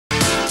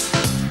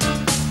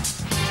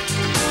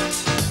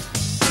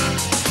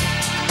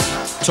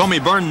Tommy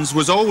Burns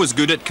was always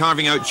good at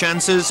carving out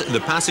chances. The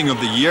passing of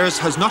the years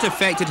has not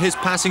affected his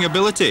passing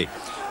ability.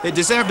 It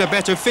deserved a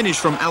better finish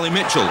from Ali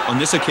Mitchell on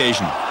this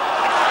occasion.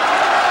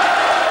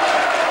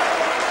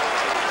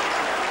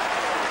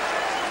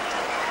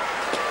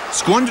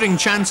 Squandering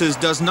chances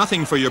does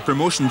nothing for your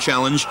promotion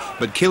challenge,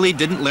 but Killie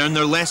didn't learn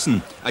their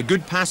lesson. A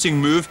good passing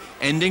move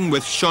ending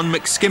with Sean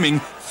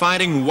McSkimming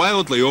firing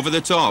wildly over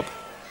the top.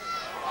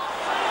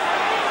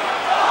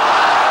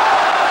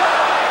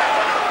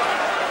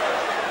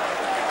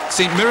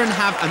 St Mirren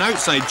have an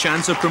outside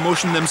chance of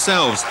promotion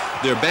themselves.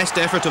 Their best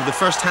effort of the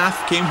first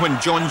half came when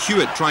John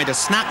Hewitt tried a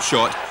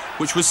snapshot,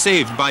 which was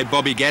saved by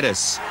Bobby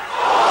Geddes.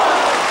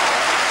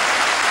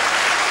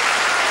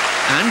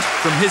 And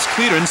from his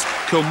clearance,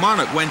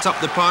 Kilmarnock went up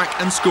the park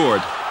and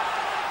scored.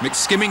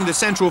 McSkimming, the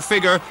central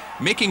figure,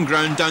 making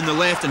ground down the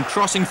left and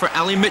crossing for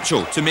Ali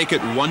Mitchell to make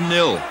it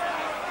 1-0.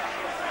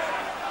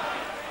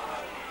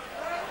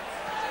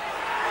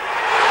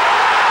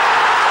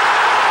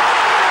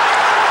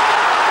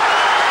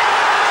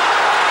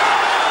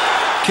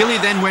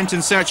 Killie then went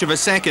in search of a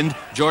second,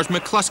 George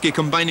McCluskey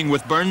combining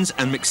with Burns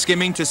and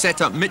McSkimming to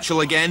set up Mitchell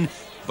again,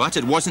 but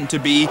it wasn't to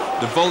be,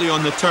 the volley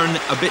on the turn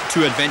a bit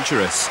too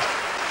adventurous.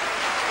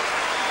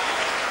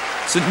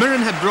 St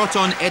Mirren had brought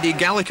on Eddie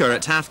Gallagher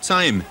at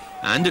half-time,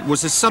 and it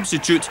was his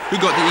substitute who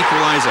got the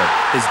equaliser,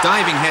 his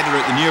diving header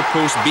at the near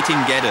post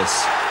beating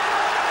Geddes.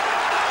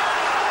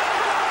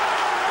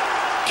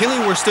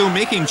 Killie were still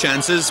making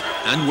chances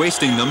and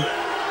wasting them.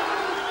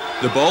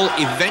 The ball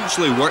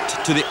eventually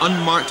worked to the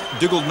unmarked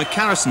Dougal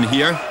McCarrison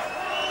here,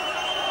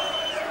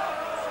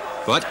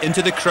 but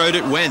into the crowd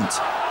it went.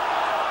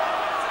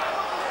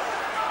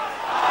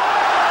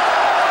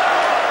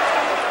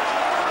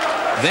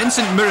 Then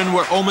St Mirren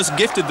were almost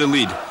gifted the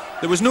lead.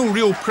 There was no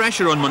real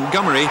pressure on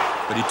Montgomery,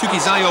 but he took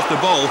his eye off the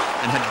ball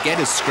and had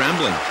Geddes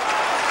scrambling.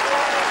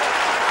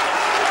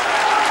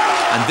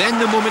 And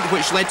then the moment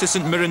which led to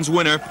St Mirren's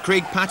winner,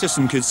 Craig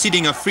Paterson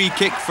conceding a free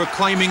kick for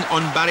climbing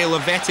on Barry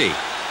Lavetti.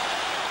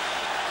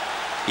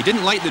 He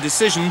didn't like the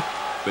decision,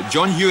 but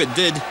John Hewitt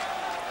did,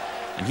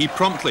 and he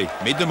promptly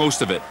made the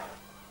most of it.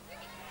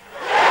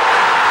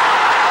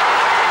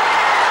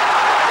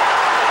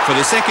 For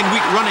the second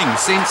week running,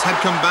 Saints had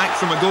come back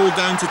from a goal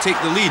down to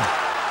take the lead,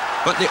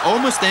 but they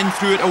almost then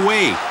threw it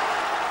away.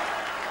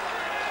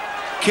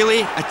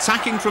 Killie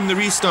attacking from the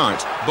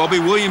restart, Bobby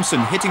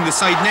Williamson hitting the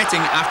side netting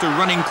after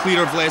running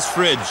clear of Les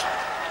Fridge.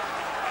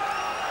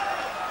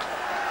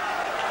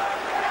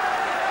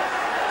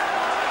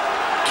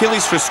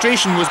 Killie's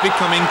frustration was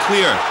becoming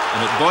clear,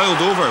 and it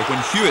boiled over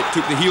when Hewitt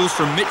took the heels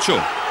from Mitchell,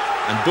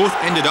 and both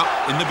ended up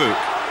in the book.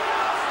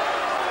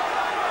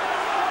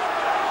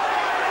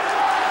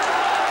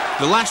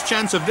 The last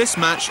chance of this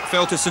match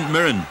fell to St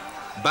Mirren.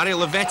 Barry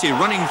Lavetti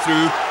running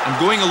through and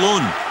going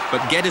alone,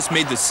 but Geddes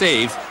made the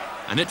save,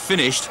 and it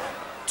finished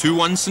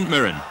 2-1 St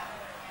Mirren.